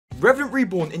Revenant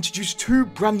Reborn introduced 2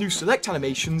 brand new select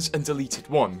animations and deleted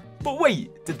 1. But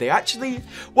wait, did they actually?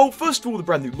 Well, first of all, the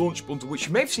brand new launch bundle, which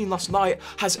you may have seen last night,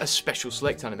 has a special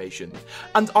select animation.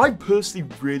 And I personally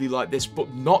really like this,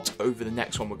 but not over the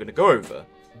next one we're going to go over.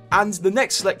 And the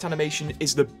next select animation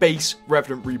is the base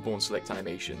Revenant Reborn select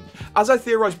animation. As I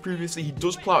theorised previously, he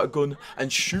does pull out a gun and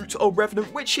shoot old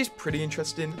Revenant, which is pretty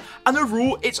interesting. And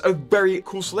overall, it's a very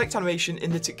cool select animation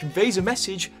in that it conveys a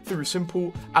message through a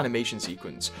simple animation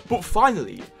sequence. But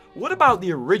finally, what about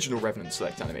the original Revenant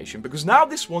select animation? Because now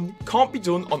this one can't be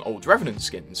done on old Revenant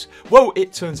skins. Well,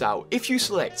 it turns out if you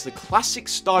select the classic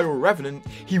style Revenant,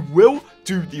 he will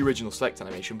do the original select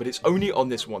animation, but it's only on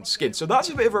this one skin. So that's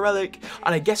a bit of a relic,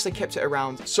 and I guess they kept it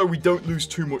around so we don't lose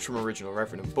too much from original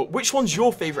Revenant. But which one's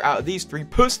your favourite out of these 3?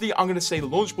 Personally, I'm going to say the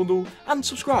launch bundle, and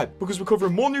subscribe, because we're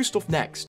covering more new stuff next.